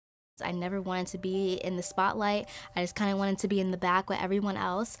I never wanted to be in the spotlight. I just kind of wanted to be in the back with everyone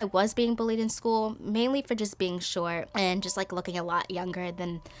else. I was being bullied in school, mainly for just being short and just like looking a lot younger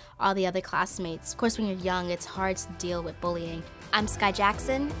than all the other classmates. Of course, when you're young, it's hard to deal with bullying. I'm Skai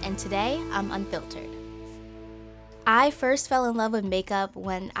Jackson, and today I'm Unfiltered. I first fell in love with makeup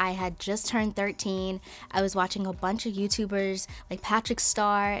when I had just turned 13. I was watching a bunch of YouTubers like Patrick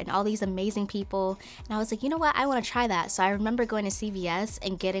Star and all these amazing people, and I was like, you know what, I want to try that. So I remember going to CVS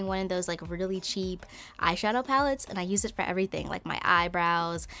and getting one of those like really cheap eyeshadow palettes, and I used it for everything, like my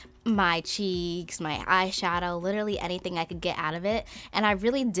eyebrows, my cheeks, my eyeshadow, literally anything I could get out of it. And I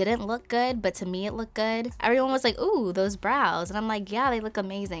really didn't look good, but to me it looked good. Everyone was like, ooh, those brows, and I'm like, yeah, they look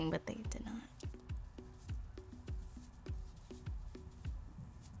amazing, but they did not.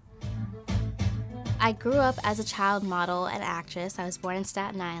 I grew up as a child model and actress. I was born in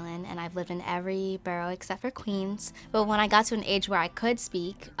Staten Island, and I've lived in every borough except for Queens. But when I got to an age where I could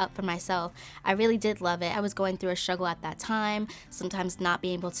speak up for myself, I really did love it. I was going through a struggle at that time, sometimes not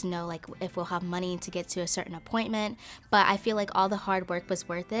being able to know like if we'll have money to get to a certain appointment, but I feel like all the hard work was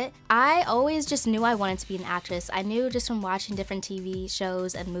worth it. I always just knew I wanted to be an actress. I knew just from watching different TV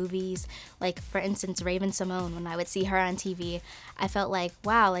shows and movies, like for instance, Raven-Symoné. When I would see her on TV, I felt like,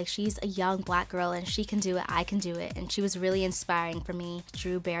 wow, like she's a young black girl and she can do it, I can do it. And she was really inspiring for me.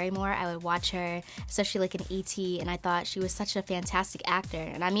 Drew Barrymore, I would watch her, especially like in E.T., and I thought she was such a fantastic actor.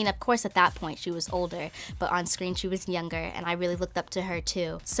 And I mean, of course at that point she was older, but on screen she was younger, and I really looked up to her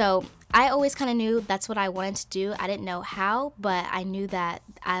too. So I always kind of knew that's what I wanted to do. I didn't know how, but I knew that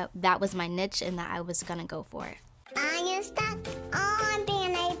that was my niche and that I was gonna go for it. I am stuck on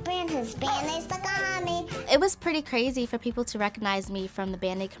Band-Aid brand, whose Band-Aid stuck on me. It was pretty crazy for people to recognize me from the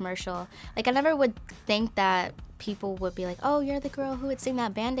Band-Aid commercial. Like, I never would think that people would be like, oh, you're the girl who would sing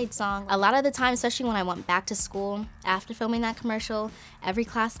that Band-Aid song. A lot of the time, especially when I went back to school after filming that commercial, every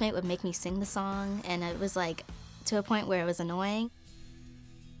classmate would make me sing the song, and it was like to a point where it was annoying.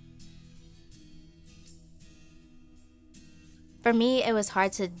 For me, it was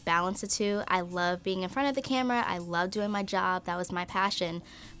hard to balance the two. I love being in front of the camera. I love doing my job. That was my passion.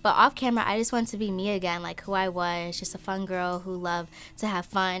 But off camera, I just wanted to be me again, like who I was, just a fun girl who loved to have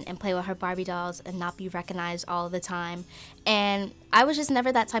fun and play with her Barbie dolls and not be recognized all the time. And I was just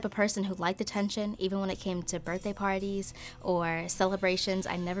never that type of person who liked attention, even when it came to birthday parties or celebrations.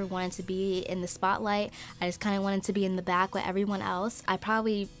 I never wanted to be in the spotlight. I just kind of wanted to be in the back with everyone else. I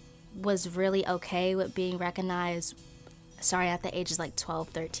probably was really okay with being recognized starting at the ages like 12,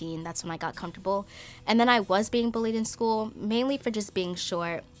 13, that's when I got comfortable. And then I was being bullied in school, mainly for just being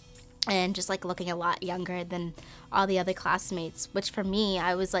short and just like looking a lot younger than all the other classmates, which for me,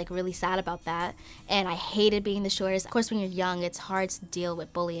 I was like really sad about that. And I hated being the shortest. Of course, when you're young, it's hard to deal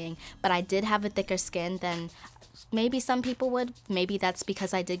with bullying, but I did have a thicker skin than maybe some people would. Maybe that's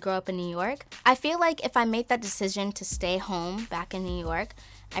because I did grow up in New York. I feel like if I made that decision to stay home back in New York,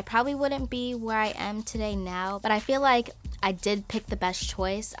 I probably wouldn't be where I am today now, but I feel like I did pick the best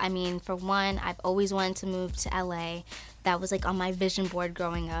choice. I mean, for one, I've always wanted to move to LA. That was like on my vision board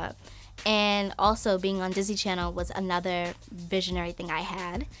growing up. And also being on Disney Channel was another visionary thing I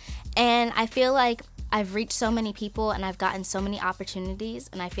had. And I feel like I've reached so many people and I've gotten so many opportunities,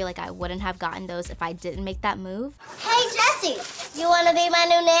 and I feel like I wouldn't have gotten those if I didn't make that move. Hey, Jessie, you want to be my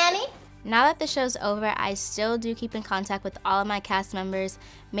new nanny? Now that the show's over, I still do keep in contact with all of my cast members.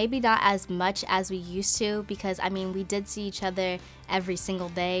 Maybe not as much as we used to, because I mean, we did see each other every single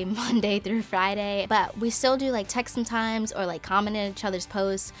day, Monday through Friday, but we still do like text sometimes or like comment on each other's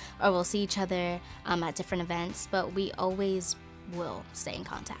posts, or we'll see each other at different events, but we always will stay in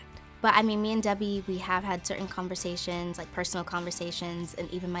contact. But I mean, me and Debbie, we have had certain conversations, like personal conversations, and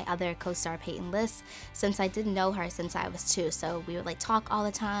even my other co-star Peyton Liss, since I didn't know her since I was 2, so we would like talk all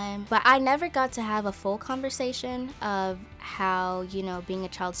the time. But I never got to have a full conversation of how, you know, being a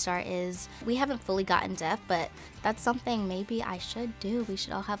child star is. We haven't fully gotten depth, but that's something maybe I should do. We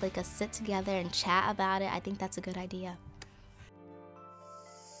should all have like a sit together and chat about it. I think that's a good idea.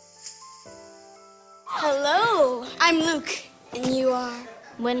 Hello, I'm Luke, and you are?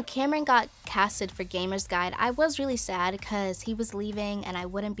 When Cameron got casted for Gamer's Guide, I was really sad because he was leaving and I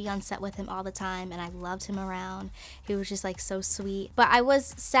wouldn't be on set with him all the time, and I loved him around. He was just like so sweet. But I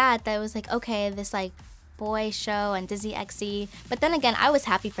was sad that it was like, okay, this like boy show on Disney XD. But then again, I was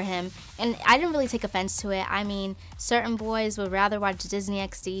happy for him, and I didn't really take offense to it. I mean, certain boys would rather watch Disney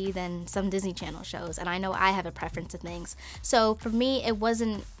XD than some Disney Channel shows, and I know I have a preference to things. So for me, it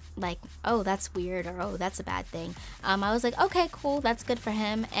wasn't like, oh, that's weird, or oh, that's a bad thing. I was like, okay, cool, that's good for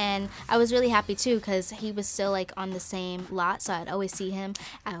him. And I was really happy too, because he was still like on the same lot, so I'd always see him.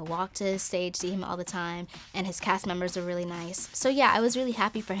 I would walk to his stage, see him all the time, and his cast members are really nice. So yeah, I was really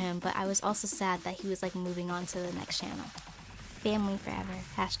happy for him, but I was also sad that he was like moving on to the next channel. Family forever,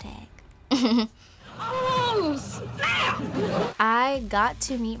 hashtag. Oh, snap! I got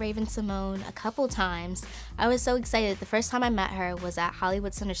to meet Raven-Symoné a couple times. I was so excited. The first time I met her was at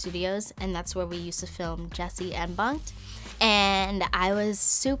Hollywood Center Studios, and that's where we used to film Jessie and Bunked. And I was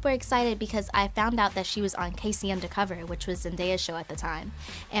super excited because I found out that she was on Casey Undercover, which was Zendaya's show at the time.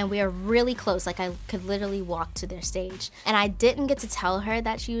 And we are really close, like I could literally walk to their stage. And I didn't get to tell her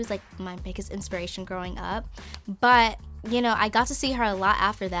that she was like my biggest inspiration growing up, but you know, I got to see her a lot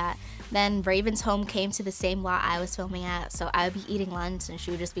after that. Then Raven's home came to the same lot I was filming at, so I would be eating lunch and she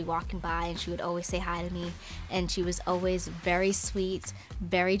would just be walking by and she would always say hi to me. And she was always very sweet,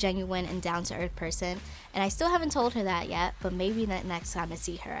 very genuine and down-to-earth person. And I still haven't told her that yet, but maybe the next time I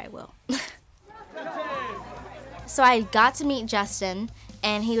see her I will. So I got to meet Justin,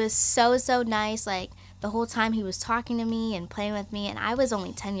 and he was so nice. Like, the whole time he was talking to me and playing with me, and I was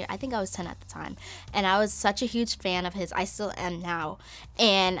only 10 years, I think I was 10 at the time, and I was such a huge fan of his. I still am now,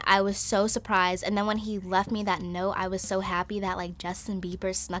 and I was so surprised. And then when he left me that note, I was so happy that like Justin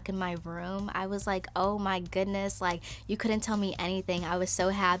Bieber snuck in my room. I was like, oh my goodness, like you couldn't tell me anything. I was so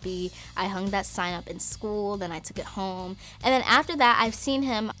happy. I hung that sign up in school, then I took it home, and then after that I've seen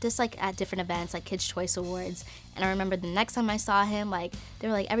him just like at different events like Kids Choice Awards. And I remember the next time I saw him, like, they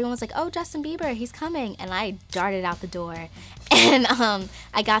were like, everyone was like, oh, Justin Bieber, he's coming. And I darted out the door. And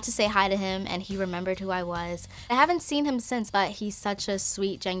I got to say hi to him, and he remembered who I was. I haven't seen him since, but he's such a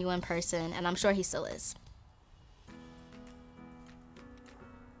sweet, genuine person, and I'm sure he still is.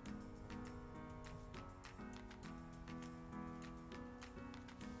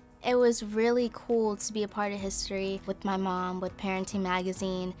 It was really cool to be a part of history with my mom, with Parenting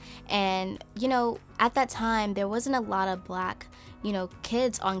Magazine. And, you know, at that time, there wasn't a lot of black, you know,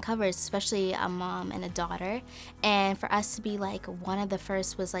 kids on covers, especially a mom and a daughter. And for us to be like one of the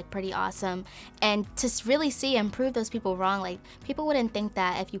first was like pretty awesome. And to really see and prove those people wrong, like people wouldn't think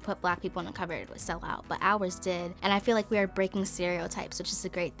that if you put black people on a cover, it would sell out, but ours did. And I feel like we are breaking stereotypes, which is a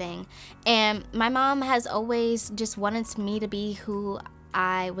great thing. And my mom has always just wanted me to be who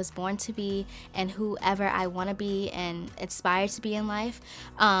I was born to be and whoever I want to be and aspire to be in life.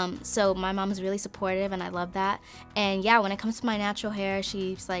 So my mom is really supportive, and I love that. And yeah, when it comes to my natural hair,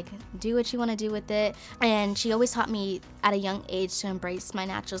 she's like, do what you want to do with it. And she always taught me at a young age to embrace my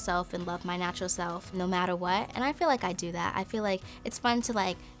natural self and love my natural self no matter what. And I feel like I do that. I feel like it's fun to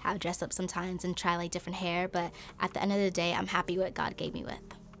like have dress up sometimes and try like different hair, but at the end of the day, I'm happy with what God gave me with.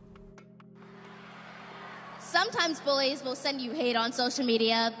 Sometimes bullies will send you hate on social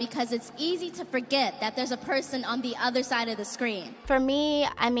media because it's easy to forget that there's a person on the other side of the screen. For me,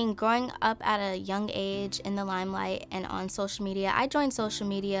 I mean, growing up at a young age in the limelight and on social media, I joined social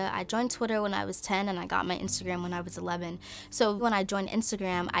media. I joined Twitter when I was 10, and I got my Instagram when I was 11. So when I joined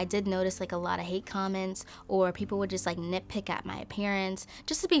Instagram, I did notice like a lot of hate comments, or people would just like nitpick at my appearance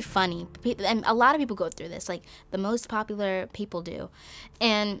just to be funny. And a lot of people go through this, like the most popular people do.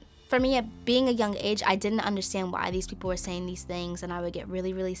 And for me, at being a young age, I didn't understand why these people were saying these things, and I would get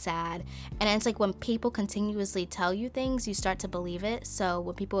really sad. And it's like when people continuously tell you things, you start to believe it. So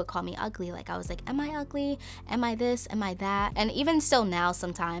when people would call me ugly, like I was like, am I ugly? Am I this? Am I that? And even still now,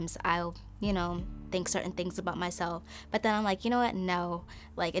 sometimes I'll, you know, think certain things about myself. But then I'm like, you know what? No.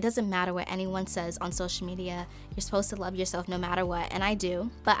 Like, it doesn't matter what anyone says on social media. You're supposed to love yourself no matter what, and I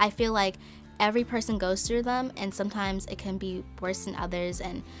do. But I feel like every person goes through them, and sometimes it can be worse than others,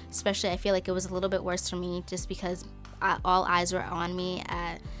 and especially I feel like it was a little bit worse for me just because all eyes were on me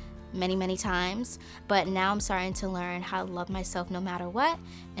at many times. But now I'm starting to learn how to love myself no matter what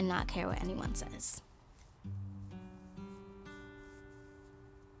and not care what anyone says.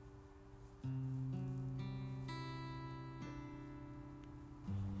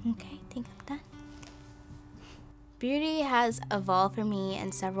 Okay, I think I'm done. Beauty has evolved for me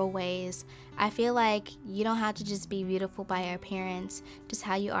in several ways. I feel like you don't have to just be beautiful by your appearance, just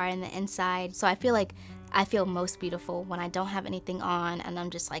how you are in the inside. So I feel like I feel most beautiful when I don't have anything on and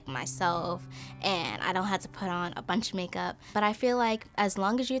I'm just like myself and I don't have to put on a bunch of makeup. But I feel like as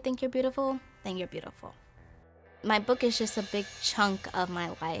long as you think you're beautiful, then you're beautiful. My book is just a big chunk of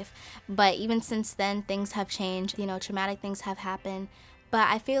my life, but even since then, things have changed. You know, traumatic things have happened. But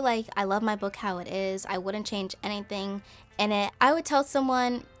I feel like I love my book how it is. I wouldn't change anything in it. I would tell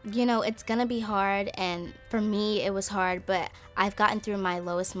someone, you know, it's gonna be hard, and for me it was hard, but I've gotten through my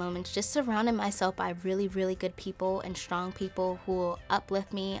lowest moments just surrounding myself by really, really good people and strong people who will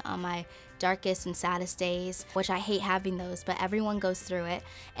uplift me on my darkest and saddest days, which I hate having those, but everyone goes through it.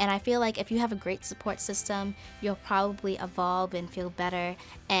 And I feel like if you have a great support system, you'll probably evolve and feel better,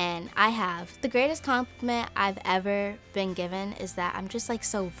 and I have. The greatest compliment I've ever been given is that I'm just like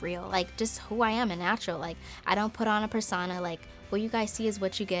so real, like just who I am and natural. Like I don't put on a persona. Like what you guys see is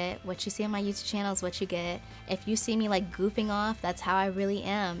what you get. What you see on my YouTube channel is what you get. If you see me like goofing off, that's how I really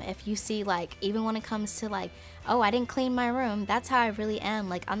am. If you see like, even when it comes to like, oh, I didn't clean my room, that's how I really am.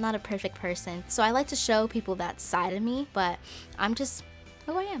 Like I'm not a perfect person. So I like to show people that side of me, but I'm just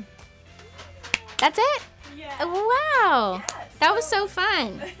who I am. That's it? Yeah. Wow. Yes. That was so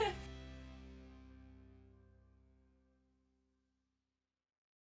fun.